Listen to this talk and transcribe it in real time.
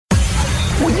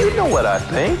Well, you know what I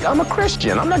think. I'm a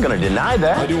Christian. I'm not going to deny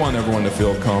that. I do want everyone to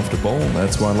feel comfortable.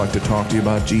 That's why I'd like to talk to you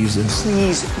about Jesus.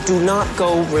 Please do not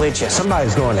go religious.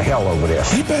 Somebody's going to hell over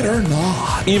this. He better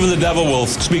not. Even the devil will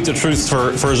speak the truth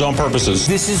for his own purposes.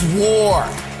 This is war.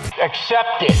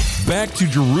 Accept it. Back to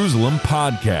Jerusalem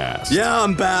podcast. Yeah,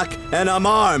 I'm back, and I'm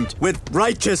armed with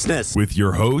righteousness. With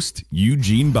your host,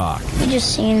 Eugene Bach. He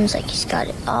just seems like he's got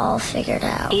it all figured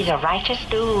out. He's a righteous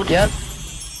dude. Yep.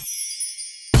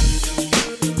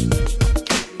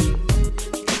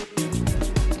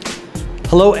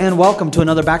 Hello and welcome to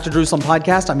another Back to Jerusalem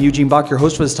podcast. I'm Eugene Bach, your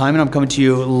host for this time, and I'm coming to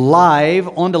you live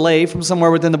on delay from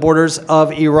somewhere within the borders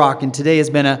of Iraq. And today has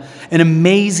been an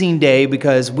amazing day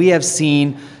because we have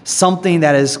seen something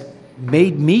that has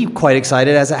made me quite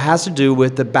excited, as it has to do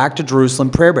with the Back to Jerusalem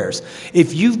prayer bears.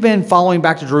 If you've been following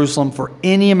Back to Jerusalem for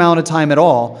any amount of time at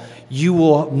all, you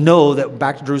will know that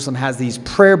Back to Jerusalem has these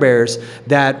prayer bears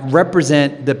that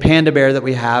represent the panda bear that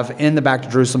we have in the Back to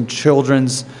Jerusalem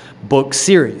children's book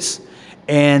series.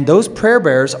 And those prayer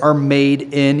bears are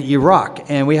made in Iraq.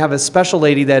 And we have a special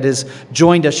lady that has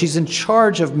joined us. She's in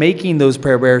charge of making those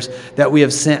prayer bears that we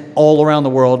have sent all around the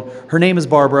world. Her name is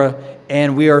Barbara,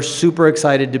 and we are super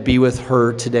excited to be with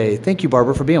her today. Thank you,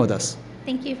 Barbara, for being with us.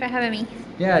 Thank you for having me.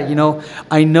 Yeah,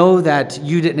 I know that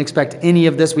you didn't expect any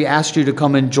of this. We asked you to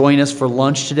come and join us for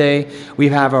lunch today. We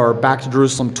have our Back to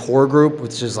Jerusalem tour group,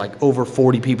 which is like over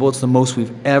 40 people. It's the most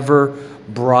we've ever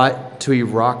brought to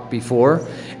Iraq before.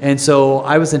 And so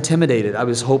I was intimidated. I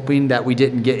was hoping that we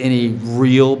didn't get any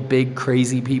real big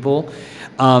crazy people.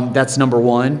 That's number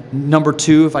one. Number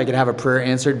two, if I could have a prayer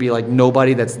answered, it'd be like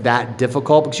nobody that's that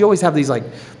difficult, because you always have these like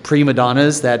prima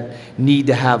donnas that need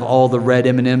to have all the red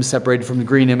M&Ms separated from the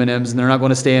green M&Ms, and they're not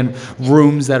going to stay in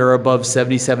rooms that are above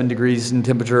 77 degrees in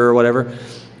temperature or whatever.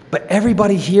 But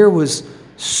everybody here was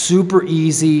super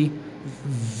easy,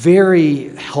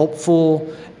 very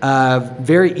helpful,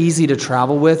 very easy to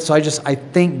travel with. So I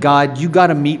thank God you got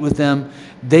to meet with them.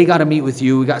 They got to meet with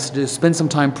you. We got to spend some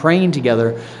time praying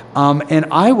together. And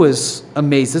I was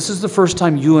amazed. This is the first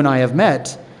time you and I have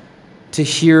met to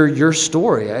hear your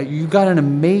story. You got an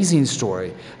amazing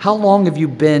story. How long have you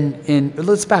been in?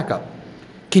 Let's back up.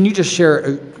 Can you just share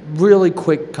a really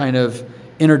quick kind of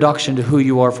introduction to who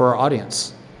you are for our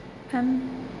audience?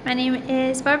 My name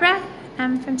is Barbara.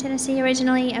 I'm from Tennessee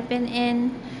originally. I've been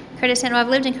in Kurdistan. Well, I've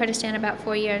lived in Kurdistan about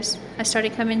 4 years. I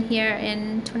started coming here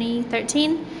in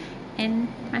 2013, and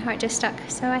my heart just stuck,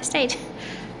 so I stayed.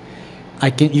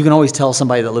 You can always tell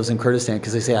somebody that lives in Kurdistan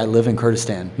because they say, I live in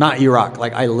Kurdistan. Not Iraq,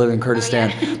 like I live in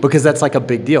Kurdistan, Oh, yeah. because that's like a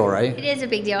big deal, right? It is a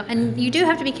big deal, and you do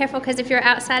have to be careful because if you're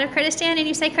outside of Kurdistan and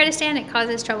you say Kurdistan, it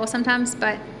causes trouble sometimes,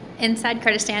 but inside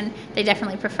Kurdistan, they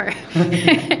definitely prefer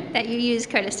that you use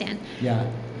Kurdistan. Yeah.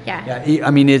 Yeah. I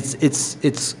mean,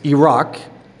 it's Iraq.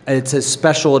 It's a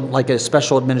special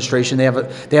administration. They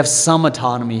have some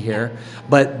autonomy here,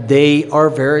 but they are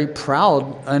very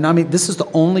proud. And I mean, this is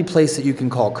the only place that you can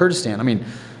call Kurdistan. I mean,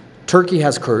 Turkey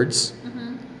has Kurds,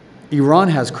 Iran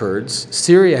has Kurds,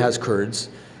 Syria has Kurds.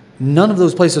 None of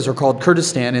those places are called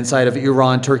Kurdistan inside of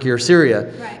Iran, Turkey, or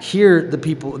Syria. Right. Here,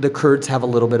 the Kurds have a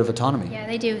little bit of autonomy. Yeah,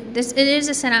 they do. It is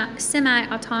a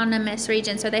semi-autonomous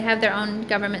region, so they have their own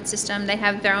government system, they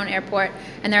have their own airport,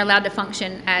 and they're allowed to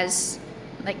function as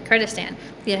like Kurdistan.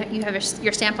 You have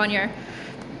your stamp on your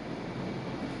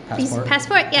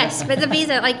passport, yes, but the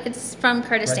visa, like it's from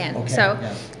Kurdistan. Right. Okay. So,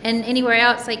 yeah. And anywhere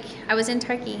else, like I was in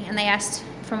Turkey, and they asked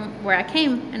from where I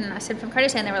came, and I said from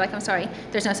Kurdistan. They were like, "I'm sorry,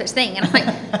 there's no such thing." And I'm like,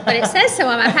 "But it says so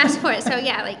on my passport." So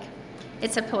yeah, like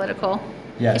it's a political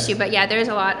issue, but yeah, there's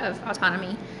a lot of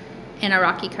autonomy in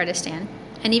Iraqi Kurdistan.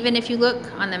 And even if you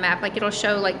look on the map, like it'll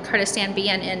show like Kurdistan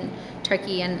being in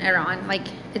Turkey and Iran, like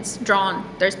it's drawn.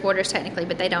 There's borders technically,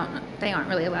 but they aren't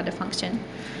really allowed to function.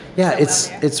 Yeah,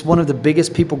 it's one of the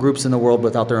biggest people groups in the world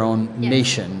without their own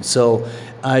nation. So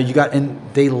and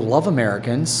they love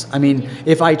Americans. I mean,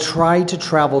 if I try to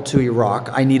travel to Iraq,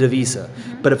 I need a visa.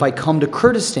 But if I come to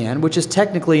Kurdistan, which is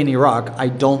technically in Iraq, I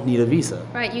don't need a visa.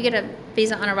 Right, you get a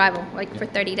visa on arrival, like for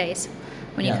 30 days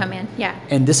when you come in. Yeah.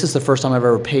 And this is the first time I've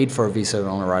ever paid for a visa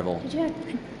on arrival. Did you?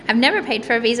 I've never paid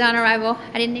for a visa on arrival.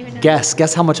 I didn't even know.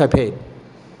 Guess how much I paid?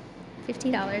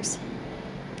 $50.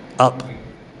 Up.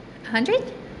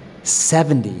 100?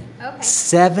 70. Okay.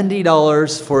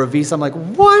 $70 for a visa. I'm like,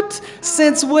 what?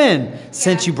 Since when?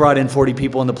 Since you brought in 40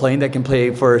 people on the plane that can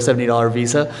pay for a $70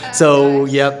 visa. So,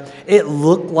 gosh. yep. it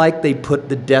looked like they put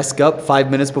the desk up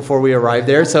 5 minutes before we arrived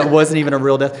there, so it wasn't even a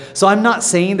real desk. So I'm not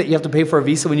saying that you have to pay for a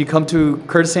visa when you come to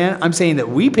Kurdistan. I'm saying that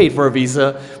we paid for a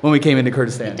visa when we came into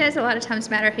Kurdistan. It does a lot of times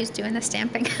matter who's doing the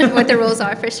stamping, what the rules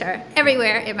are for sure.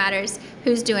 Everywhere it matters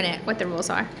who's doing it, what the rules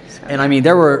are. So. And I mean,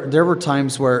 there were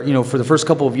times where, for the first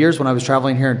couple of years when I was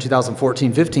traveling here in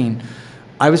 2014, 15,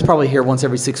 I was probably here once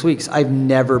every 6 weeks. I've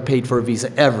never paid for a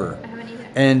visa ever. I haven't either.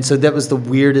 And so that was the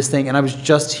weirdest thing. And I was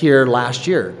just here last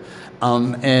year.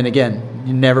 And again,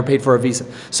 you never paid for a visa.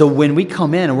 So when we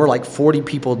come in and we're like 40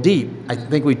 people deep, I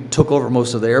think we took over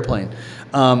most of the airplane.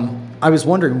 I was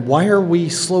wondering, why are we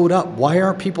slowed up? Why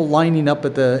aren't people lining up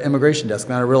at the immigration desk?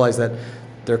 And I realized that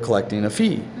they're collecting a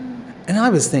fee. And I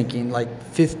was thinking like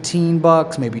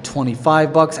 $15, maybe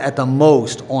 $25 at the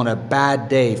most on a bad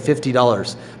day,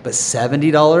 $50. But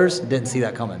 $70, didn't see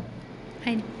that coming.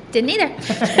 I didn't either.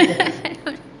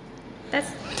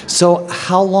 So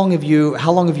how long have you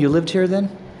lived here then?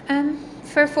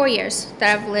 For 4 years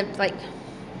that I've lived,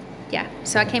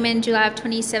 so I came in July of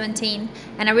 2017,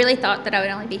 and I really thought that I would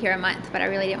only be here a month, but I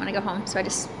really didn't want to go home, so I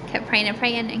just kept praying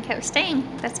and kept staying.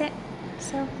 That's it.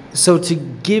 So to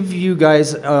give you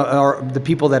guys, the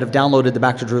people that have downloaded the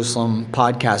Back to Jerusalem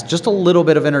podcast, just a little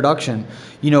bit of introduction.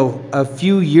 A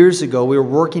few years ago, we were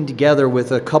working together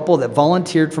with a couple that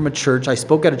volunteered from a church. I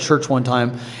spoke at a church one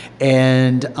time,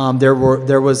 and there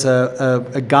was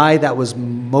a guy that was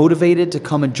motivated to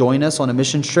come and join us on a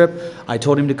mission trip. I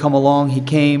told him to come along. He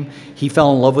came. He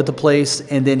fell in love with the place,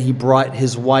 and then he brought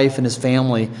his wife and his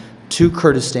family to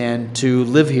Kurdistan to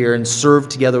live here and serve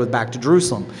together with Back to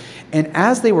Jerusalem. And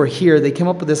as they were here, they came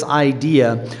up with this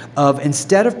idea of,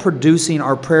 instead of producing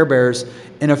our prayer bears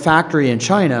in a factory in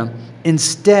China,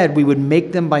 instead we would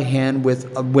make them by hand with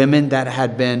women that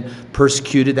had been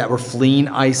persecuted, that were fleeing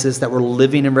ISIS, that were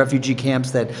living in refugee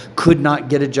camps, that could not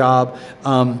get a job.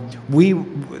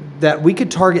 That we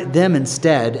could target them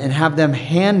instead and have them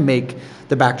hand make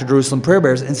the Back to Jerusalem prayer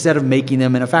bears instead of making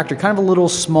them in a factory. Kind of a little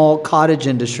small cottage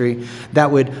industry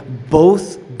that would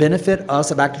both benefit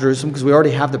us at Back to Jerusalem, because we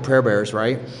already have the prayer bears,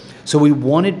 right? So we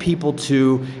wanted people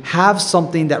to have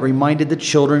something that reminded the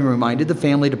children, reminded the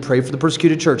family to pray for the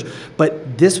persecuted church.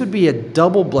 But this would be a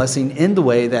double blessing in the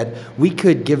way that we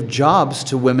could give jobs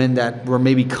to women that were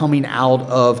maybe coming out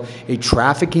of a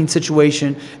trafficking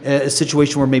situation, a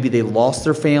situation where maybe they lost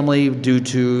their family due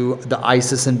to the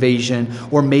ISIS invasion,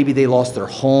 or maybe they lost their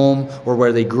home or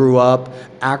where they grew up,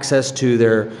 access to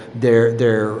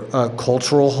their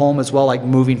cultural home as well, like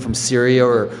moving from Syria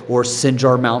or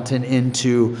Sinjar Mountain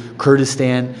into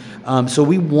Kurdistan. So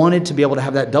we wanted to be able to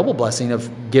have that double blessing of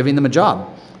giving them a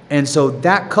job. And so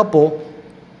that couple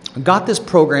got this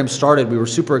program started. We were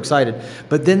super excited.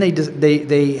 But then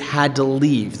they had to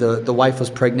leave. The wife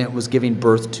was pregnant, was giving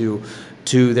birth to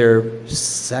their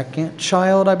second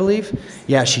child, I believe.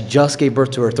 Yeah, she just gave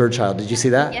birth to her third child. Did you see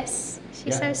that? Yes.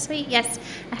 She's so sweet. Yes.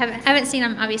 I haven't seen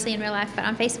them obviously in real life, but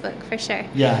on Facebook for sure.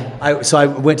 Yeah. So I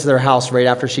went to their house right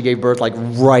after she gave birth, like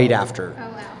right after. Oh,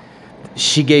 wow.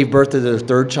 She gave birth to their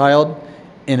third child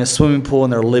in a swimming pool in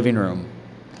their living room.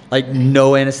 Like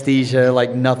no anesthesia,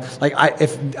 like nothing. Like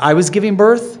if I was giving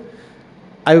birth,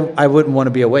 I wouldn't want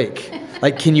to be awake.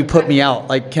 Like, can you put me out?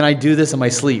 Like, can I do this in my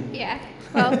sleep? Yeah.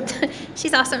 Well,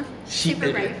 she's awesome.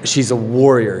 Super brave. She's a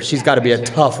warrior. She's got to be a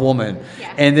tough woman.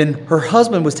 Yeah. And then her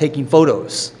husband was taking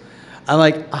photos. I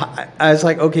was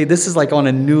like, okay, this is like on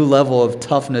a new level of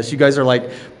toughness. You guys are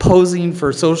like posing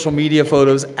for social media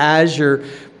photos as you're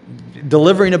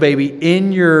delivering a baby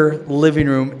in your living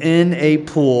room in a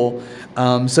pool.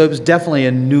 So it was definitely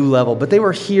a new level. But they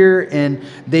were here and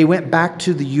they went back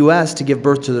to the U.S. to give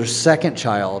birth to their second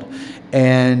child.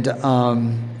 And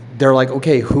they're like,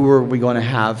 okay, who are we going to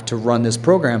have to run this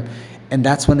program? And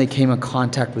that's when they came in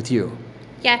contact with you.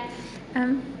 Yeah,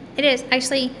 it is.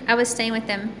 Actually, I was staying with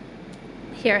them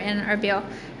here in Erbil,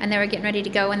 and they were getting ready to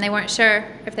go, and they weren't sure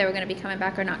if they were going to be coming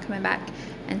back or not coming back.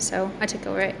 And so I took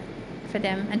over it for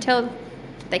them until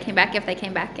they came back, if they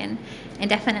came back, and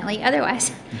indefinitely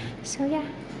otherwise. So, yeah.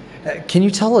 Can you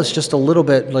tell us just a little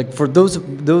bit, like for those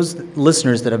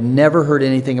listeners that have never heard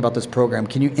anything about this program,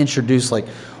 can you introduce, like,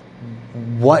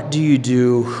 what do you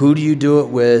do? Who do you do it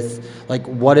with? Like,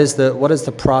 what is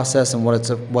the process and what's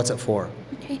it for?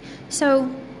 Okay,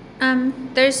 so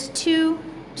there's two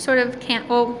sort of camp.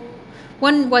 Well,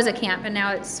 one was a camp, and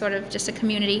now it's sort of just a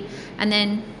community. And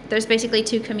then there's basically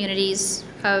two communities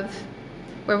of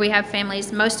where we have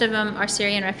families. Most of them are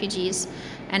Syrian refugees,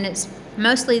 and it's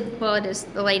mostly, well, it is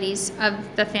the ladies of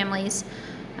the families.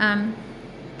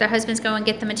 Their husbands go and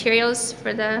get the materials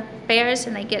for the bears,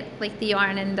 and they get like the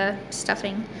yarn and the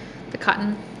stuffing, the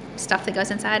cotton stuff that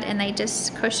goes inside, and they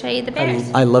just crochet the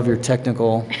bears. I love your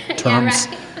technical terms.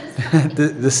 Yeah, right.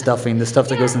 the stuffing, the stuff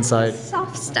that goes inside.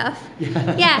 Soft stuff.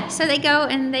 Yeah, so they go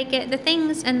and they get the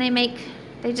things, and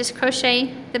they just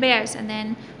crochet the bears, and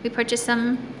then we purchase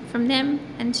them from them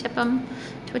and ship them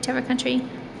to whichever country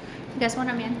you guys want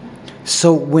them in.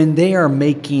 So when they are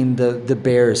making the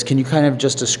bears, can you kind of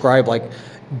just describe, like,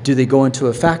 do they go into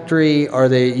a factory? Are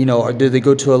they, or do they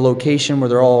go to a location where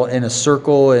they're all in a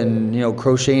circle and,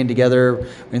 crocheting together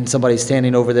and somebody's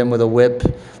standing over them with a whip,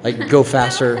 like, go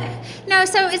faster? No,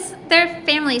 so it's their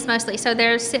families mostly. So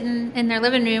they're sitting in their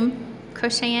living room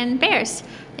crocheting bears.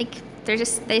 Like,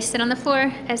 they sit on the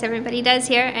floor, as everybody does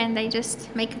here, and they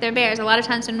just make their bears. A lot of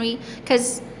times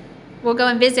because we'll go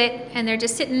and visit, and they're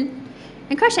just sitting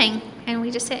and crocheting, and we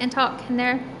just sit and talk, and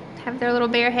have their little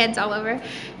bear heads all over,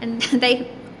 and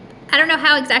I don't know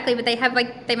how exactly, but they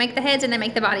make the heads and they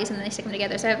make the bodies, and then they stick them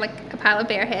together. So I have like a pile of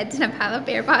bear heads and a pile of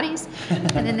bear bodies, and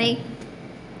then they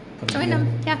join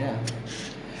them. Yeah.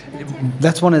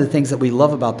 That's one of the things that we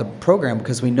love about the program,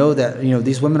 because we know that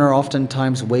these women are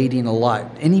oftentimes waiting a lot.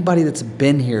 Anybody that's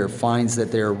been here finds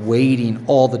that they're waiting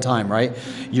all the time, right?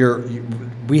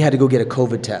 We had to go get a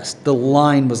COVID test. The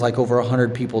line was like over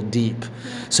 100 people deep.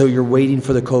 So you're waiting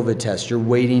for the COVID test. You're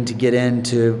waiting to get in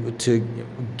to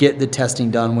get the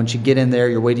testing done. Once you get in there,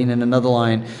 you're waiting in another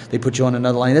line. They put you on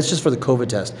another line. That's just for the COVID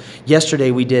test.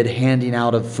 Yesterday we did handing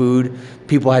out of food.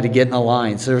 People had to get in a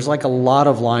line. So there's like a lot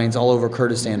of lines all over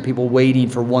Kurdistan. People waiting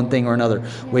for one thing or another,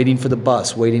 waiting for the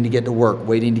bus, waiting to get to work,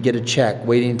 waiting to get a check,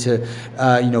 waiting to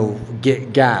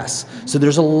get gas. So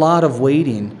there's a lot of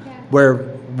waiting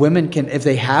where women can, if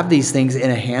they have these things in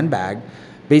a handbag,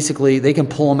 basically they can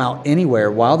pull them out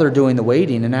anywhere while they're doing the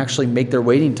waiting and actually make their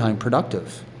waiting time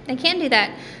productive. They can do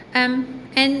that.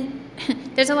 And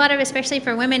there's a lot of, especially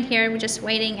for women here, just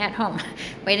waiting at home,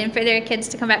 waiting for their kids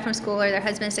to come back from school or their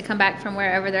husbands to come back from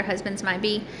wherever their husbands might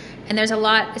be. And there's a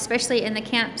lot, especially in the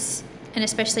camps, and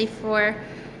especially for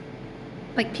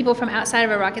like people from outside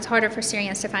of Iraq, it's harder for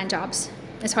Syrians to find jobs.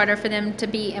 It's harder for them to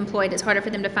be employed. It's harder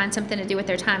for them to find something to do with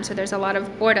their time. So there's a lot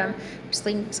of boredom, which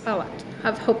leads a lot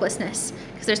of hopelessness,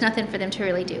 because there's nothing for them to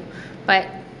really do. But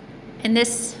in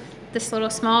this little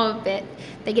small bit,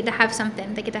 they get to have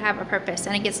something. They get to have a purpose,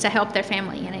 and it gets to help their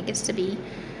family, and it gets to be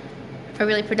a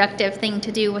really productive thing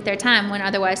to do with their time, when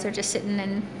otherwise they're just sitting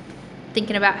and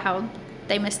thinking about how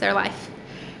they miss their life.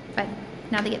 But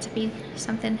now they get to be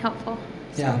something helpful.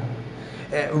 So. Yeah.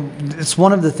 It's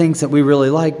one of the things that we really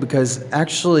like, because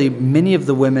actually many of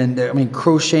the women,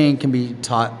 crocheting can be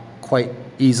taught quite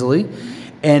easily,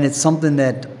 and it's something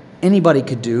that anybody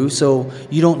could do. So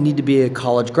you don't need to be a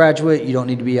college graduate. You don't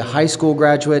need to be a high school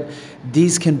graduate.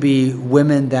 These can be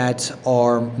women that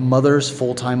are mothers,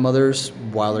 full-time mothers,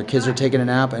 while their kids are taking a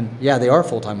nap. And yeah, they are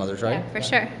full-time mothers, right? Yeah, for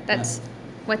sure. That's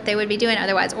what they would be doing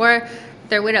otherwise. Or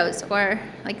they're widows, or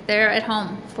like they're at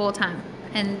home full-time.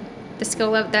 And the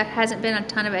skill of that hasn't been a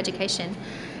ton of education,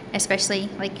 especially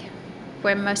like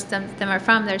where most of them are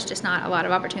from. There's just not a lot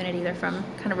of opportunity. They're from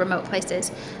kind of remote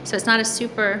places. So it's not a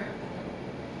super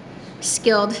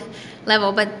skilled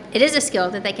level, but it is a skill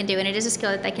that they can do, and it is a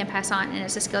skill that they can pass on, and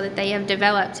it's a skill that they have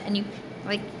developed, and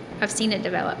I've seen it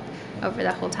develop over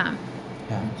the whole time.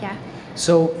 Yeah.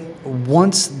 So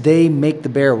once they make the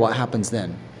bear, what happens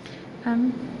then?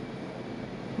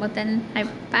 Well, then I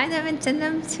buy them and send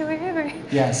them to wherever.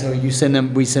 Yeah, so we send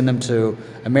them to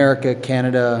America,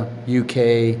 Canada,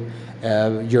 UK,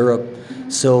 Europe.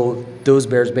 So those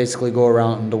bears basically go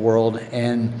around the world.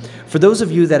 And for those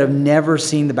of you that have never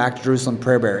seen the Back to Jerusalem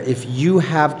prayer bear, if you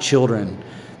have children,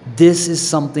 this is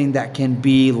something that can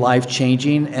be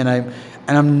life-changing. And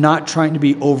I'm not trying to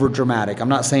be over dramatic. I'm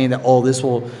not saying that,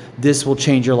 this will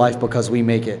change your life because we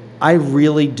make it. I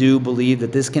really do believe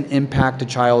that this can impact a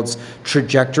child's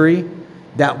trajectory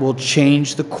that will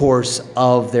change the course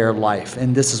of their life.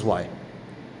 And this is why.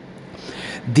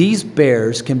 These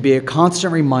bears can be a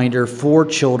constant reminder for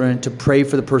children to pray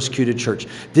for the persecuted church.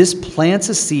 This plants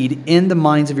a seed in the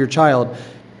minds of your child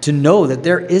to know that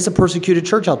there is a persecuted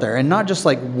church out there, and not just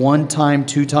like one time,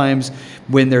 two times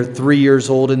when they're 3 years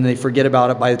old and they forget about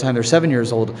it by the time they're 7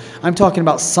 years old. I'm talking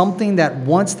about something that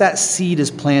once that seed is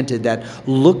planted, that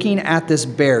looking at this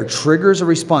bear triggers a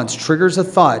response, triggers a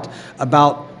thought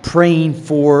about praying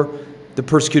for the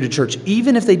persecuted church.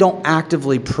 Even if they don't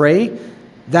actively pray,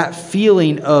 that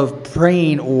feeling of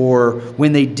praying, or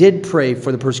when they did pray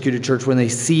for the persecuted church, when they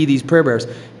see these prayer bears,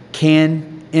 can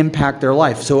impact their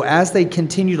life. So as they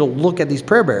continue to look at these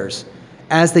prayer bears,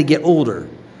 as they get older,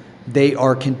 they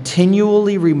are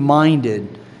continually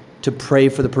reminded to pray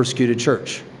for the persecuted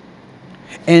church.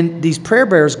 And these prayer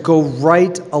bears go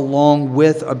right along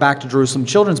with a Back to Jerusalem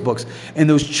children's books. And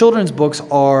those children's books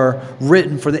are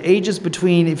written for the ages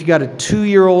between, if you got a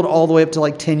 2-year-old all the way up to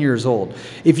like 10 years old.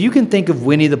 If you can think of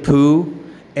Winnie the Pooh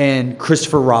and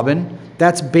Christopher Robin,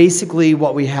 that's basically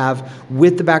what we have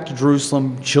with the Back to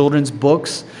Jerusalem children's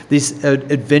books, this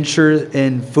adventure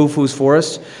in Fufu's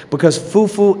forest, because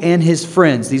Fufu and his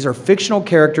friends, these are fictional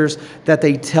characters that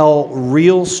they tell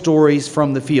real stories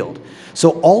from the field.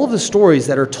 So all of the stories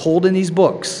that are told in these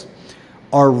books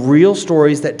are real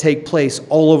stories that take place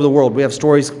all over the world. We have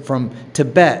stories from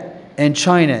Tibet and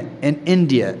China and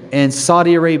India and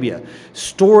Saudi Arabia,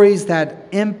 stories that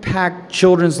impact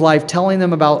children's life, telling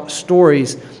them about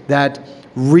stories that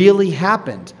really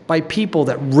happened by people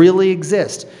that really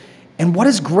exist. And what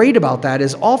is great about that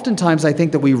is oftentimes I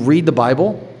think that we read the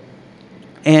Bible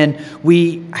and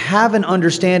we have an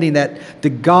understanding that the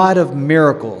God of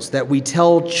miracles that we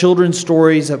tell children's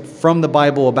stories from the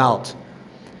Bible about,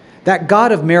 that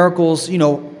God of miracles,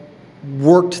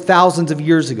 worked thousands of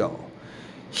years ago.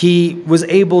 He was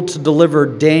able to deliver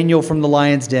Daniel from the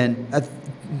lion's den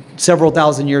several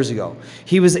thousand years ago.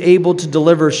 He was able to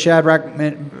deliver Shadrach,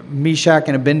 Meshach,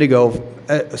 and Abednego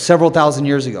several thousand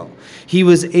years ago. He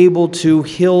was able to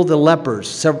heal the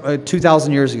lepers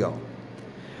 2,000 years ago.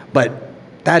 But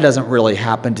that doesn't really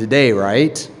happen today,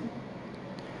 right?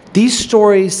 These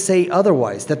stories say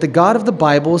otherwise, that the God of the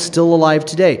Bible is still alive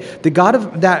today. The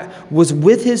God that was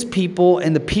with his people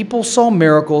and the people saw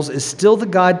miracles is still the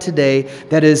God today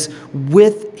that is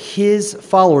with his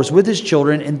followers, with his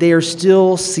children, and they are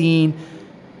still seeing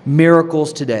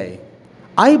miracles today.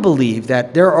 I believe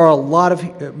that there are a lot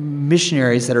of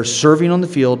missionaries that are serving on the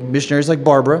field, missionaries like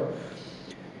Barbara,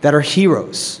 that are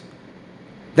heroes,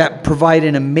 that provide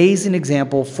an amazing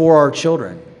example for our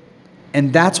children.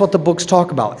 And that's what the books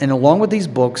talk about. And along with these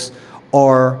books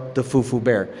are the Fufu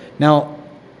Bear. Now,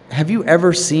 have you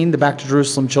ever seen the Back to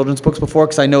Jerusalem children's books before?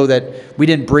 Because I know that we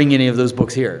didn't bring any of those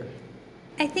books here.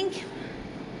 I think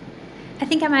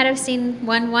I might have seen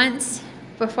one once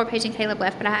before Paige and Caleb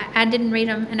left, but I didn't read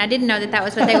them, and I didn't know that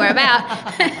was what they were about.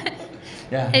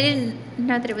 Yeah. I didn't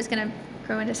know that it was going to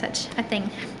grow into such a thing,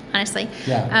 honestly.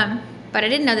 Yeah. But I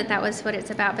didn't know that was what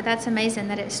it's about. But that's amazing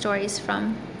that it's stories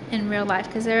from in real life,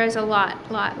 because there is a lot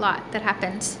that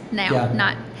happens now.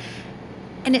 Yeah.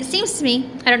 And it seems to me,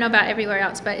 I don't know about everywhere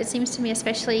else, but it seems to me,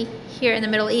 especially here in the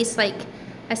Middle East, like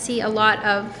I see a lot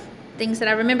of things that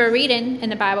I remember reading in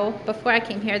the Bible before I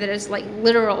came here that is like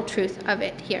literal truth of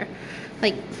it here.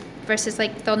 Like versus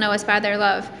like they'll know us by our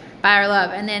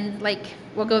love, and then like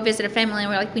we'll go visit a family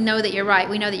and we're like, we know that you're right,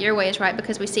 we know that your way is right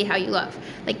because we see how you love.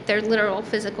 Like they're literal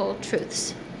physical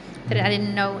truths that I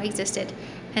didn't know existed,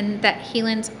 and that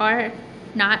healings are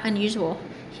not unusual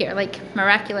here. Like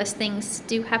miraculous things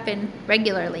do happen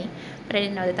regularly, but I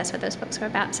didn't know that that's what those books were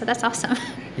about. So that's awesome.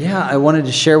 Yeah, I wanted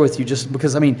to share with you just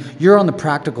because, I mean, you're on the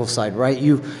practical side, right?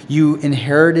 You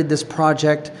inherited this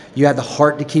project. You had the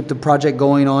heart to keep the project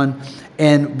going on.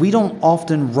 And we don't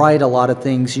often write a lot of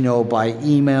things, by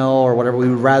email or whatever. We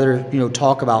would rather,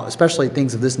 talk about, especially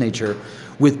things of this nature,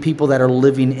 with people that are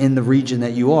living in the region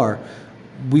that you are.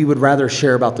 We would rather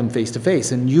share about them face to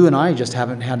face. And you and I just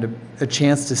haven't had a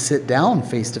chance to sit down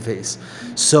face to face.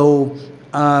 So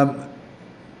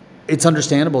it's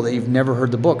understandable that you've never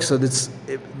heard the book.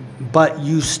 But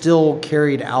you still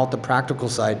carried out the practical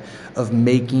side of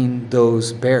making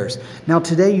those bears. Now,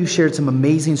 today you shared some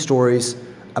amazing stories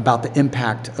about the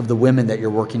impact of the women that you're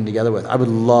working together with. I would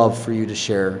love for you to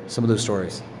share some of those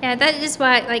stories. Yeah, that is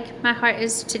why my heart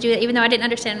is to do that. Even though I didn't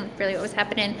understand really what was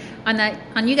happening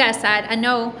on you guys' side, I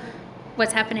know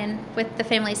what's happening with the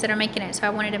families that are making it. So I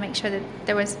wanted to make sure that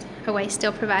there was a way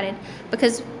still provided,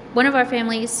 because one of our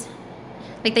families,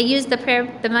 they used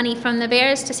the money from the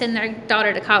bears to send their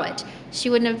daughter to college. She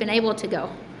wouldn't have been able to go.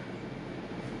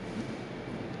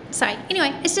 Sorry.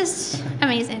 Anyway, it's just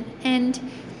amazing. And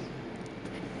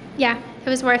yeah, it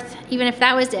was worth, even if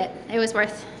that was it was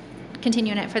worth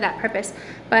continuing it for that purpose.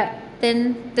 But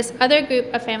then this other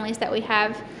group of families that we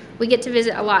have, we get to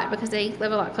visit a lot because they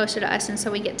live a lot closer to us. And so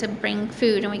we get to bring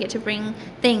food and we get to bring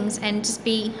things and just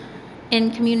be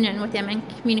in communion with them, in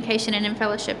communication and in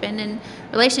fellowship and in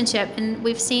relationship. And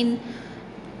we've seen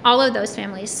all of those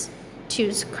families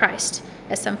choose Christ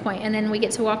at some point. And then we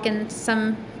get to walk in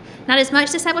some, not as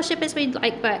much discipleship as we'd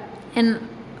like, but in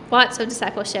lots of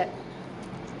discipleship.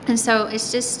 And so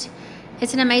it's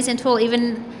an amazing tool.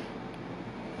 Even,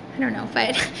 I don't know,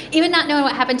 but even not knowing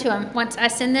what happened to them, once I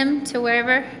send them to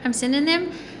wherever I'm sending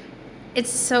them, it's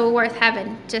so worth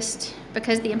having just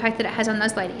because the impact that it has on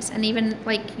those ladies. And even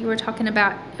like you were talking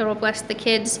about, it'll bless the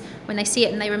kids when they see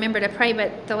it and they remember to pray,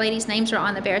 but the ladies' names are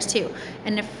on the bears too.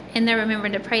 And if in their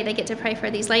remembering to pray, they get to pray for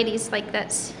these ladies, like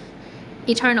that's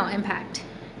eternal impact,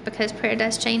 because prayer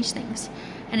does change things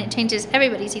and it changes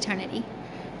everybody's eternity.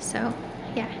 So,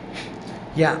 yeah.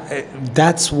 Yeah,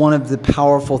 that's one of the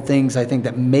powerful things I think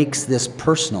that makes this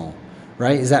personal,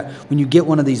 right? Is that when you get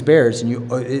one of these bears and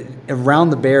you around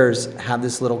the bears have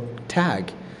this little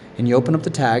tag, and you open up the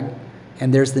tag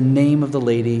and there's the name of the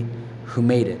lady who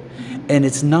made it. And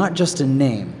it's not just a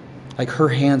name, like her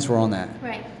hands were on that.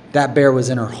 Right. That bear was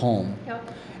in her home.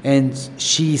 Yep. And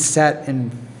she sat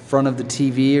in front of the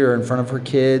TV or in front of her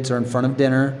kids or in front of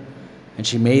dinner, and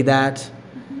she made that,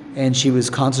 and she was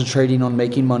concentrating on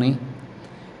making money.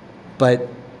 But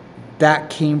that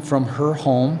came from her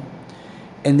home.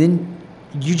 And then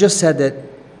you just said that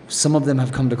some of them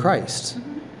have come to Christ.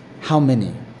 How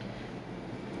many?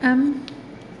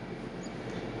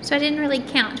 So I didn't really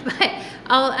count, but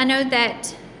I know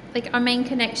that like our main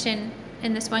connection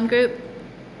in this one group,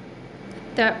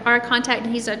 our contact,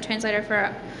 and he's a translator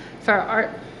for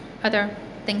our other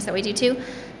things that we do too.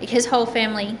 Like his whole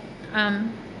family,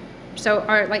 so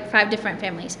are like 5 different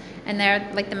families, and they're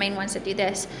like the main ones that do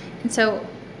this. And so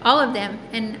all of them,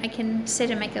 and I can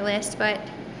sit and make a list, but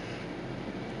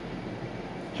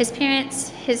his parents,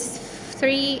 his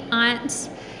 3 aunts,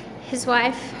 his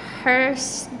wife,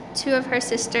 2 of her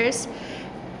sisters,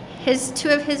 2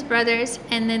 of his brothers,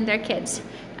 and then their kids.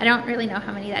 I don't really know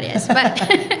how many that is, but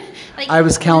like, I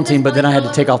was counting, but then I had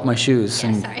to take off my shoes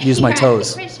and use my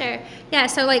toes. For sure. Yeah,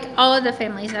 so like all of the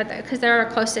families out there, because they're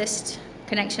our closest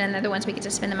connection, and they're the ones we get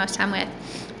to spend the most time with.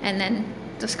 And then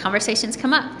those conversations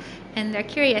come up, and they're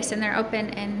curious and they're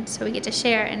open, and so we get to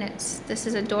share, and this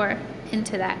is a door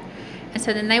into that. And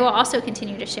so then they will also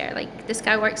continue to share. Like this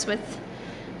guy works with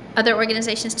other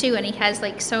organizations too, and he has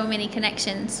like so many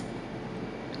connections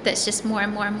that's just more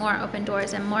and more and more open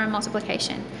doors and more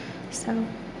multiplication. So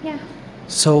yeah.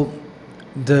 So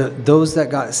those that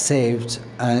got saved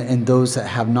and those that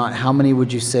have not, how many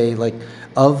would you say, like,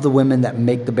 of the women that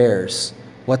make the bears,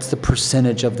 what's the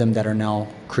percentage of them that are now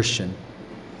Christian?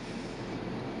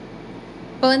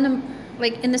 Well,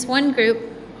 in this one group,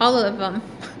 all of them.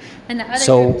 And the other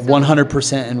so group,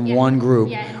 100% in one group.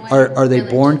 Yeah, in one are they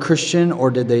village. born Christian, or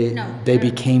did they No, they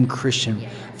they're- became Christian Yeah.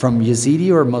 from Yazidi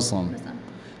or Muslim? Muslim.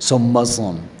 So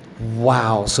Muslim.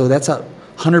 Wow. So that's a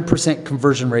 100%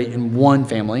 conversion rate in one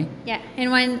family. Yeah, in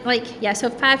one, so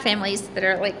 5 families that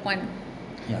are like one.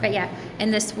 Yeah. But yeah,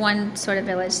 in this one sort of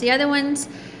village. The other ones,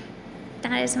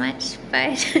 not as much,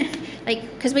 but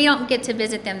because we don't get to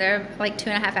visit them. They're like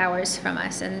 2.5 hours from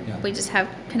us, and Yeah. we just have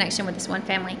connection with this one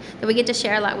family that we get to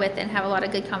share a lot with and have a lot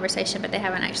of good conversation, but they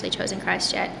haven't actually chosen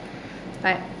Christ yet.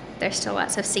 But there's still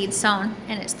lots of seeds sown,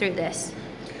 and it's through this.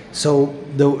 So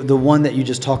the one that you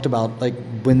just talked about, like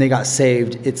when they got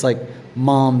saved, it's like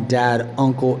mom, dad,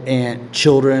 uncle, aunt,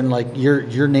 children. Like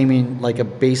you're naming like a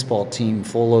baseball team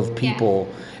full of people.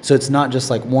 Yeah. So it's not just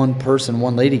like one person,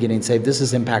 one lady getting saved. This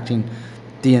is impacting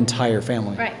the entire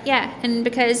family. Right. Yeah, and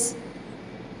because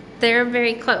they're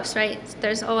very close, right?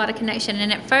 There's a lot of connection,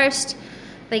 and at first,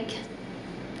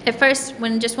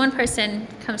 when just one person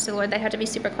comes to the Lord, they have to be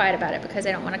super quiet about it because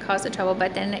they don't want to cause the trouble.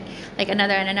 But then, like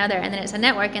another and another, and then it's a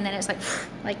network, and then it's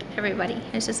like everybody.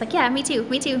 It's just like, yeah, me too.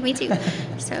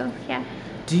 So yeah.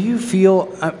 Do you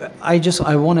feel?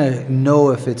 I want to know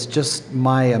if it's just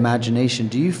my imagination.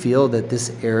 Do you feel that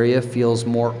this area feels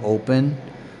more open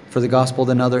for the gospel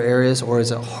than other areas, or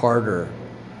is it harder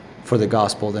for the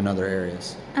gospel than other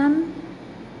areas?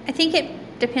 I think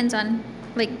it depends on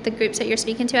like the groups that you're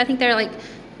speaking to. I think there are like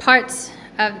parts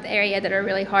of the area that are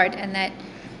really hard, and that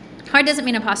hard doesn't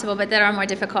mean impossible, but that are more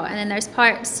difficult. And then there's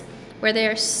parts where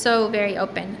they're so very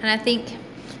open. And I think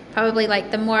probably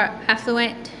like the more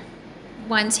affluent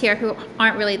ones here who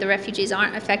aren't really the refugees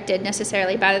aren't affected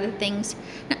necessarily by the things.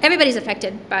 Now, everybody's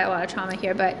affected by a lot of trauma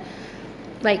here, but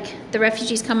like the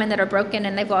refugees come in that are broken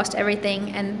and they've lost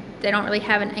everything and they don't really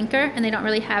have an anchor and they don't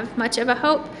really have much of a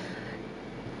hope,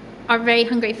 are very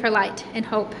hungry for light and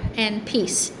hope and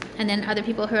peace. And then other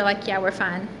people who are like, yeah, we're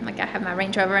fine. Like I have my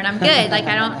Range Rover and I'm good. Like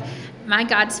my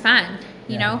God's fine,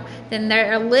 you know? Then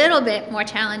they're a little bit more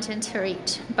challenging to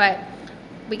reach. But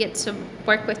we get to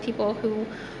work with people who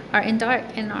are in dark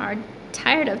and are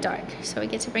tired of dark. So we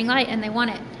get to bring light and they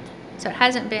want it. So it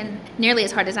hasn't been nearly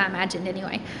as hard as I imagined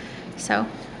anyway. So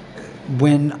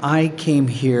when I came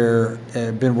here,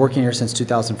 been working here since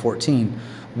 2014,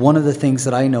 one of the things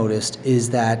that I noticed is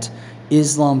that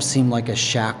Islam seemed like a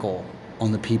shackle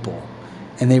on the people.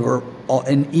 And they were all,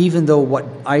 and even though what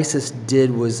ISIS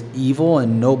did was evil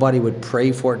and nobody would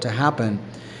pray for it to happen,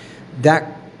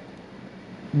 that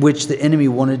which the enemy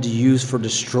wanted to use for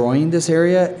destroying this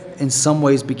area in some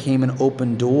ways became an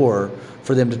open door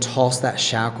for them to toss that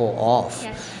shackle off.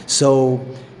 Yes. So,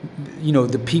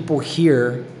 the people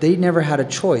here, they never had a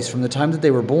choice. From the time that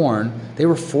they were born, they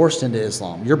were forced into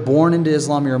Islam. You're born into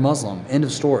Islam, you're a Muslim. End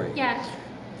of story. Yeah.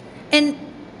 And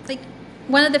like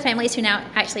one of the families who now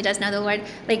actually does know the Lord,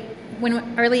 like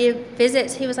when early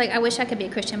visits, he was like, I wish I could be a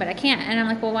Christian, but I can't. And I'm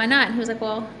like, well, why not? And he was like,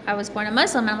 well, I was born a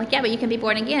Muslim. And I'm like, yeah, but you can be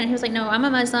born again. And he was like, no, I'm a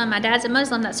Muslim. My dad's a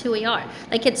Muslim. That's who we are.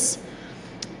 Like, it's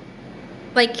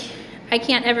like, I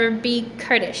can't ever be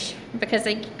Kurdish because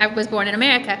I was born in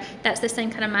America. That's the same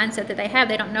kind of mindset that they have.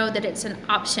 They don't know that it's an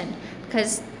option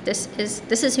because this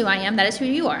is who I am. That is who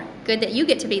you are. Good that you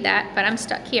get to be that, but I'm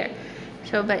stuck here.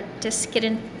 So, but just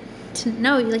getting to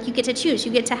know, like, you get to choose.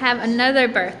 You get to have another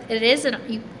birth. It is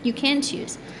you can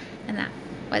choose, and that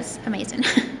was amazing.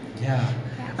 Yeah.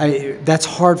 That's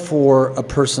hard for a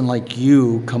person like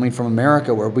you coming from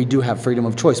America where we do have freedom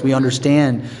of choice. We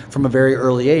understand from a very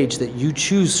early age that you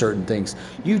choose certain things.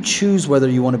 You choose whether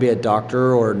you want to be a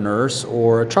doctor or a nurse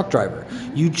or a truck driver.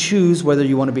 You choose whether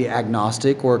you want to be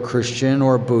agnostic or a Christian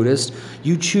or a Buddhist.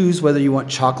 You choose whether you want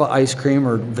chocolate ice cream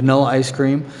or vanilla ice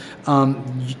cream.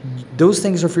 Those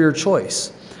things are for your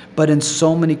choice. But in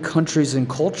so many countries and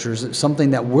cultures, something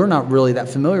that we're not really that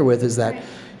familiar with is that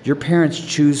your parents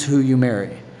choose who you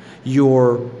marry.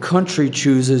 Your country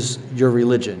chooses your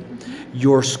religion.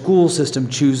 Your school system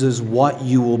chooses what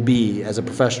you will be as a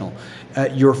professional.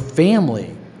 Your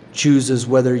family chooses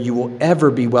whether you will ever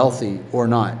be wealthy or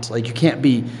not. Like, you can't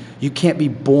be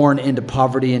born into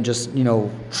poverty and just,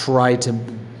 try to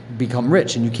become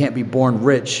rich, and you can't be born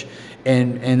rich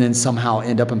and then somehow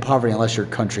end up in poverty unless your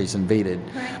country's invaded.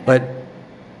 Right. But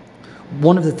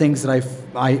one of the things that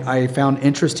I found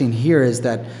interesting here is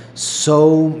that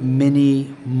so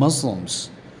many Muslims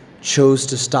chose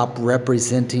to stop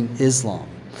representing Islam.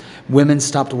 Women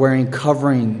stopped wearing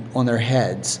covering on their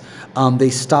heads. They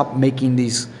stopped making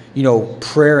these,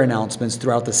 prayer announcements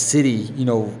throughout the city,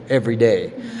 every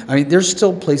day. I mean, there's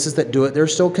still places that do it.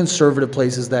 There's still conservative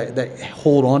places that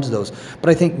hold on to those. But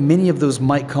I think many of those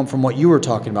might come from what you were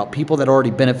talking about, people that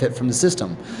already benefit from the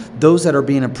system. Those that are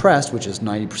being oppressed, which is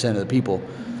 90% of the people,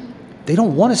 they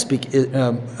don't want to speak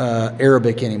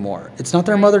Arabic anymore. It's not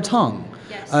their mother tongue.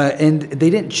 Yes. And they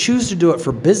didn't choose to do it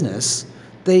for business.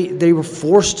 They were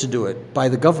forced to do it by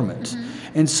the government.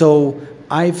 Mm-hmm. And so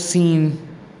I've seen,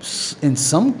 in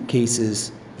some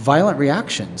cases, violent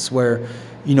reactions where,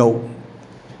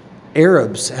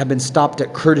 Arabs have been stopped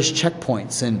at Kurdish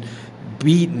checkpoints and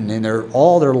beaten, and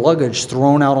all their luggage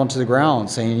thrown out onto the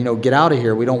ground, saying, get out of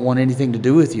here. We don't want anything to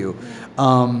do with you.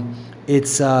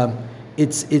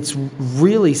 It's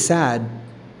really sad,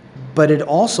 but it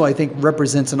also, I think,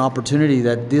 represents an opportunity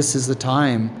that this is the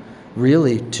time,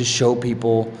 really, to show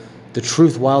people the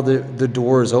truth while the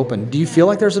door is open. Do you feel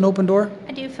like there's an open door?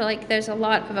 I do feel like there's a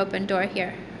lot of open door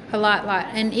here, a lot,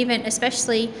 and even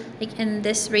especially like in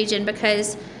this region,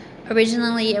 because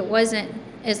originally it wasn't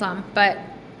Islam, but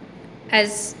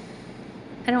as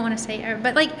I don't want to say Arab,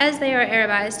 but like as they are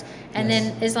Arabized, and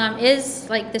yes. Then Islam is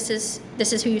like this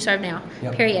is who you serve now.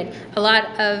 Yep. Period. A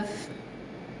lot of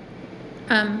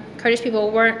Kurdish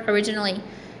people weren't originally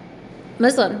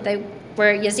Muslim. They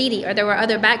were Yazidi, or there were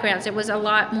other backgrounds. It was a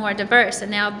lot more diverse,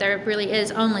 and now there really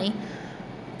is only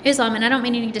Islam. And I don't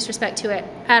mean any disrespect to it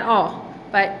at all,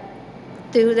 but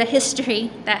through the history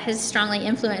that has strongly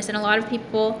influenced, and a lot of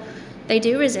people, they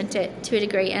do resent it to a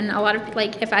degree. And a lot of,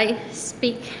 like, if I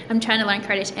speak, I'm trying to learn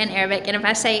Kurdish and Arabic, and if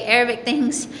I say Arabic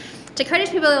things to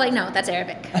Kurdish people, they're like, no, that's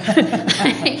Arabic.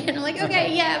 And I'm like,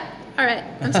 okay, yeah, all right,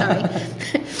 I'm sorry.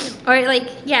 Or like,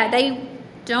 yeah, they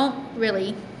don't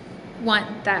really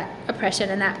want that oppression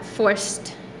and that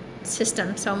forced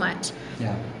system so much.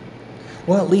 Yeah.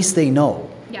 Well, at least they know,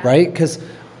 yeah. Right? Because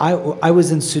I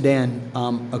was in Sudan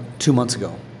 2 months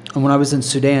ago. And when I was in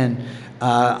Sudan,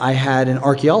 I had an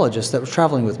archaeologist that was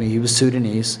traveling with me. He was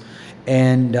Sudanese.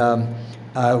 And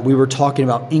we were talking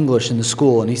about English in the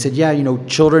school. And he said, yeah,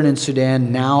 children in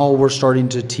Sudan, now we're starting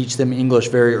to teach them English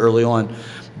very early on.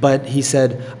 But he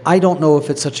said, I don't know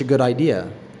if it's such a good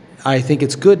idea. I think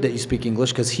it's good that you speak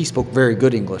English, because he spoke very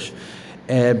good English.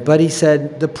 But he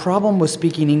said the problem with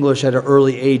speaking English at an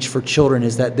early age for children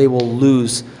is that they will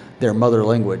lose their mother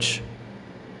language.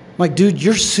 I'm like, dude,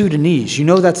 you're Sudanese.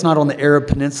 That's not on the Arab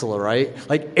Peninsula, right?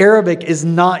 Like, Arabic is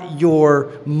not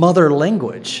your mother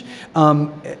language.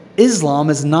 Islam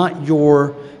is not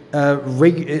your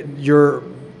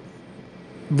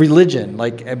religion,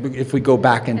 like if we go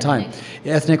back in time.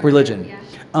 Ethnic religion.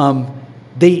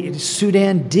 Yeah.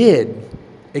 Sudan did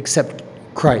accept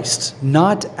Christ,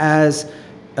 not as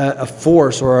a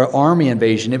force or an army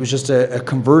invasion. It was just a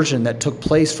conversion that took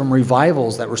place from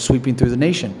revivals that were sweeping through the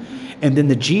nation. And then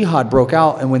the jihad broke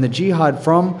out, and when the jihad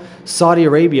from Saudi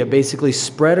Arabia basically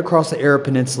spread across the Arab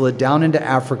Peninsula, down into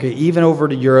Africa, even over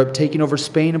to Europe, taking over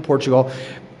Spain and Portugal,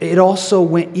 it also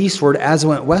went eastward as it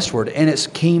went westward, and it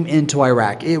came into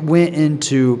Iraq. It went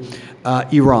into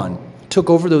Iran,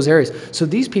 took over those areas. So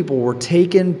these people were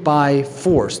taken by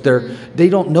force. They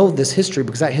don't know this history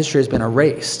because that history has been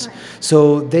erased. Right.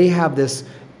 So they have this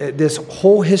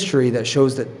whole history that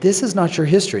shows that this is not your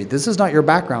history. This is not your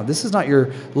background. This is not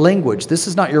your language. This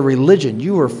is not your religion.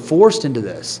 You were forced into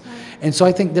this. Right. And so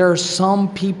I think there are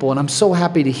some people, and I'm so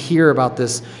happy to hear about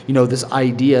this, this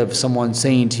idea of someone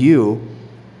saying to you,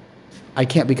 I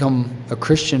can't become a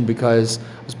Christian because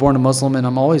I was born a Muslim and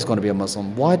I'm always going to be a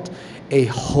Muslim. What a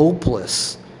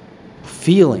hopeless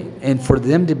feeling. And for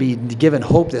them to be given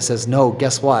hope that says, no,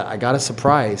 guess what? I got a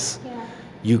surprise. Yeah.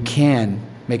 You can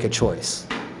make a choice.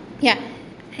 Yeah.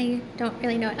 I don't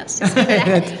really know what else to say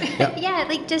to that. Yeah,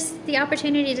 like just the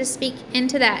opportunity to speak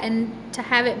into that and to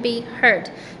have it be heard,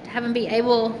 to have them be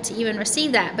able to even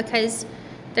receive that, because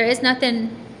there is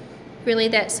nothing really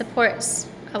that supports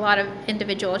a lot of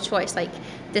individual choice. Like,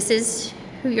 this is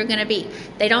who you're going to be.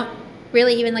 They don't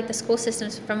really, even like the school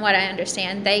systems, from what I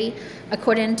understand, they,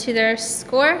 according to their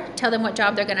score, tell them what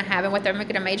job they're going to have and what they're going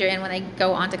to major in when they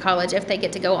go on to college, if they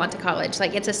get to go on to college.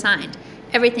 Like, it's assigned.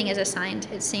 Everything is assigned,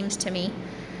 it seems to me,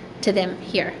 to them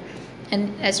here.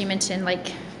 And as you mentioned,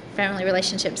 like family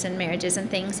relationships and marriages and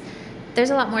things, there's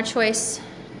a lot more choice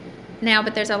now,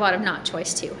 but there's a lot of not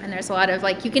choice too. And there's a lot of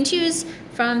like, you can choose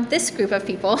from this group of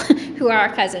people who are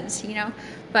our cousins,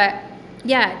 But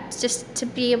yeah, just to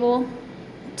be able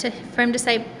for him to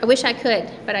say, I wish I could,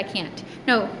 but I can't.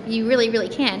 No, you really, really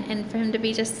can. And for him to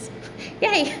be just,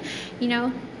 yay,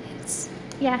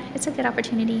 it's a good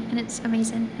opportunity, and it's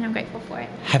amazing, and I'm grateful for it.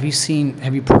 Have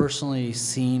you personally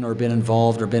seen or been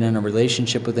involved or been in a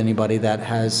relationship with anybody that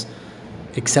has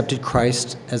accepted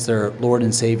Christ as their Lord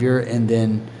and Savior and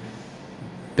then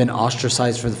been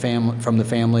ostracized from the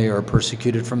family or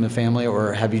persecuted from the family,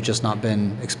 or have you just not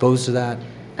been exposed to that?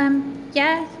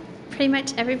 Yeah, pretty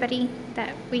much everybody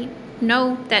that we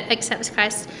know that accepts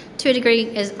Christ to a degree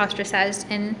is ostracized.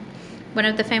 And one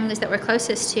of the families that we're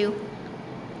closest to,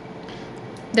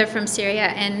 they're from Syria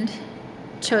and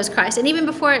chose Christ. And even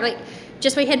before,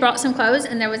 we had brought some clothes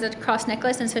and there was a cross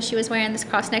necklace, and so she was wearing this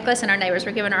cross necklace and our neighbors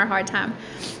were giving her a hard time.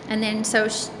 And then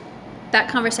that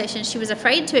conversation, she was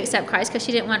afraid to accept Christ because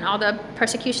she didn't want all the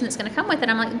persecution that's going to come with it.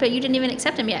 I'm like, but you didn't even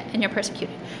accept him yet and you're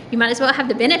persecuted. You might as well have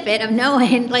the benefit of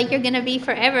knowing you're going to be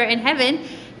forever in heaven.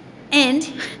 And,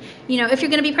 if you're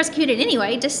going to be persecuted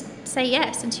anyway, just say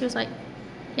yes. And she was like,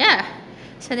 yeah.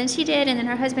 So then she did, and then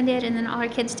her husband did, and then all her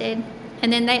kids did.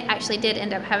 And then they actually did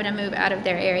end up having to move out of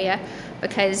their area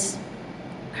because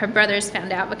her brothers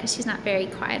found out, because she's not very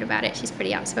quiet about it. She's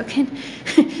pretty outspoken.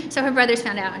 So her brothers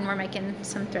found out and were making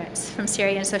some threats from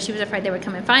Syria. And so she was afraid they would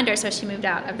come and find her. So she moved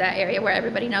out of that area where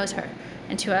everybody knows her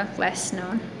into a less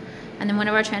known. And then one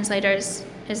of our translators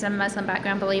is a Muslim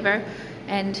background believer,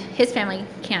 and his family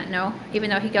can't know, even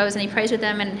though he goes and he prays with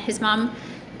them. And his mom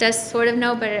does sort of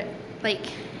know, but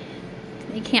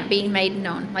it can't be made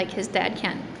known. His dad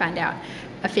can't find out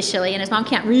officially, and his mom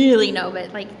can't really know,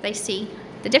 but they see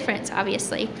the difference,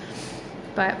 obviously.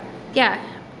 But yeah,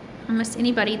 almost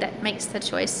anybody that makes the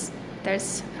choice,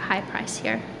 there's a high price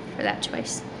here for that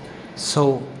choice.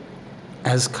 So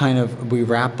as we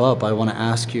wrap up, I want to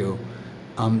ask you,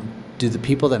 do the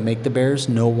people that make the bears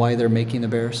know why they're making the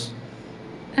bears?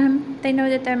 They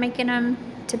know that they're making them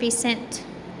to be sent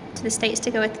to the States to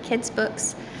go with the kids'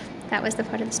 books. That was the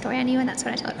part of the story I knew, and that's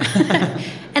what I told them.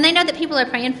 And they know that people are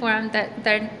praying for them,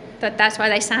 that's why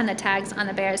they sign the tags on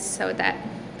the bears, so that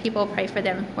people pray for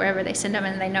them wherever they send them,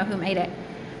 and they know who made it.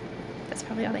 That's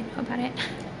probably all they know about it.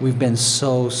 We've been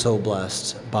so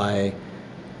blessed by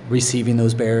receiving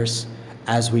those bears.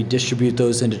 As we distribute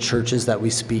those into churches that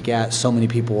we speak at, so many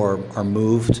people are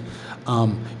moved.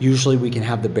 Usually we can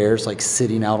have the bears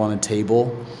sitting out on a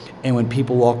table, and when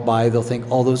people walk by, they'll think,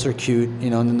 oh, those are cute,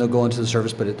 and then they'll go into the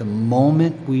service. But at the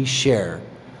moment we share,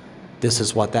 this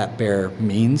is what that bear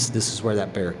means, this is where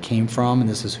that bear came from, and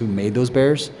this is who made those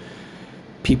bears,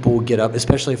 people will get up,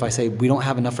 especially if I say, we don't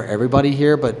have enough for everybody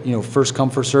here, but first come,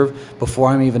 first serve. Before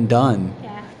I'm even done,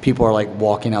 people are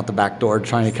walking out the back door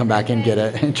trying to come back and get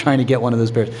it, and trying to get one of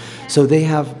those bears. Yeah. So they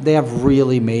have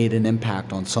really made an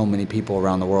impact on so many people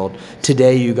around the world.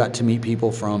 Today you got to meet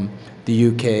people from the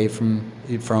UK,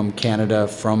 from Canada,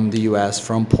 from the US,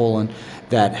 from Poland,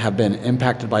 that have been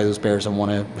impacted by those bears and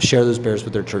want to share those bears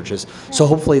with their churches. So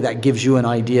hopefully that gives you an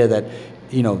idea that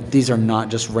these are not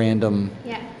just random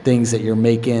things that you're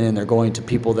making, and they're going to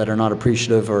people that are not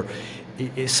appreciative. Or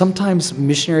sometimes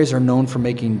missionaries are known for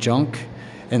making junk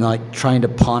and like trying to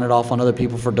pawn it off on other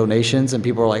people for donations, and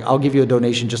people are like, I'll give you a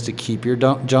donation just to keep your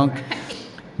junk.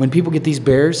 When people get these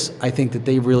bears, I think that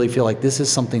they really feel like this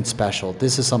is something special.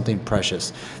 This is something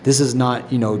precious. This is not,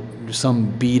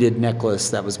 some beaded necklace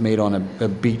that was made on a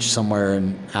beach somewhere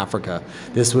in Africa.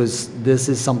 This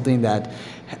is something that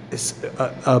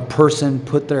a person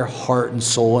put their heart and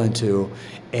soul into,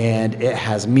 and it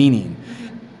has meaning.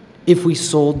 If we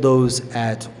sold those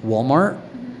at Walmart,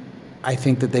 I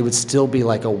think that they would still be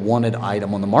like a wanted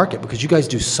item on the market, because you guys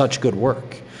do such good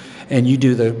work. And you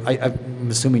do I'm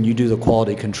assuming you do the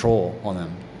quality control on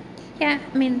them. Yeah,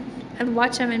 I mean, I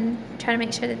watch them and try to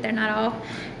make sure that they're not all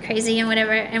crazy and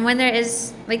whatever. And when there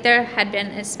is, like there had been,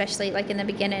 especially like in the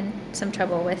beginning, some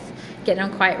trouble with getting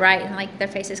them quite right, and like their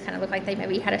faces kind of look like they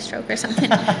maybe had a stroke or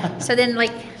something. So then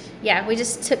we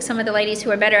just took some of the ladies who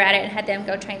were better at it and had them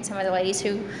go train some of the ladies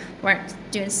who weren't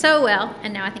doing so well,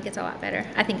 and now I think it's a lot better.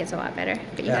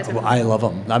 But you guys are I love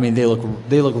them. I mean, they look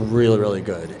really, really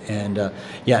good, and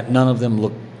none of them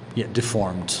look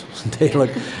deformed. They look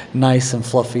nice and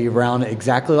fluffy, round,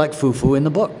 exactly like Fufu in the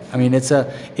book. I mean, it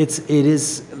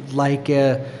is like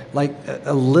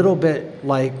a little bit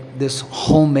like this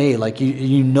homemade, like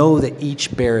you know that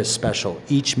each bear is special.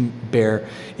 Each bear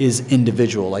is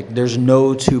individual. Like there's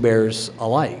no two bears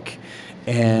alike.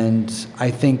 And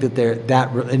I think that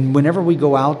and whenever we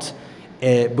go out,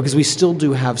 because we still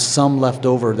do have some left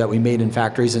over that we made in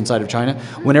factories inside of China,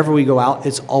 whenever we go out,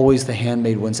 it's always the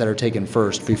handmade ones that are taken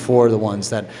first before the ones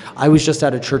that... I was just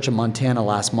at a church in Montana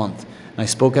last month, and I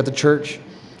spoke at the church,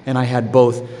 and I had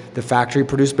both the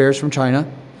factory-produced bears from China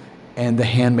and the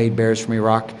handmade bears from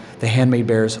Iraq. The handmade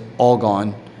bears all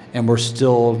gone, and we're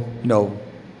still,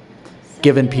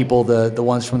 giving people the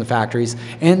ones from the factories.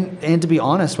 And to be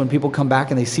honest, when people come back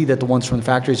and they see that the ones from the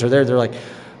factories are there, they're like,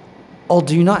 oh,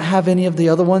 do you not have any of the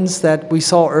other ones that we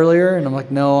saw earlier? And I'm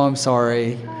like, no, I'm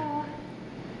sorry. Oh,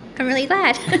 I'm really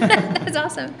glad. That's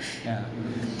awesome. Yeah.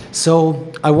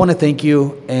 So I want to thank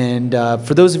you. And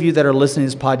for those of you that are listening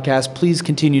to this podcast, please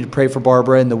continue to pray for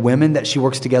Barbara and the women that she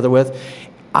works together with.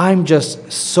 I'm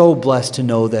just so blessed to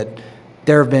know that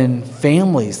there have been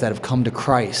families that have come to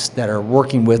Christ that are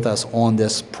working with us on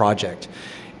this project.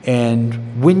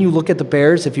 And when you look at the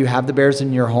bears, if you have the bears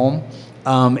in your home,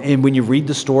 and when you read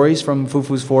the stories from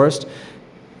Fufu's Forest,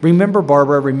 remember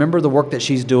Barbara, remember the work that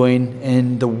she's doing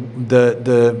and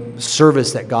the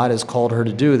service that God has called her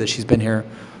to do, that she's been here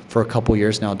for a couple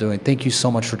years now doing. Thank you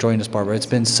so much for joining us, Barbara. It's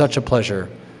been such a pleasure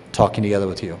talking together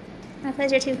with you. My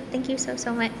pleasure too. Thank you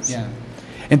so much. Yeah.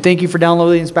 And thank you for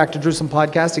downloading this Back to Jerusalem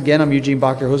podcast. Again, I'm Eugene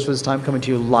Bach, your host for this time, coming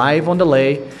to you live on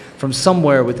delay from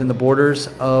somewhere within the borders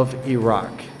of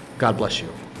Iraq. God bless you.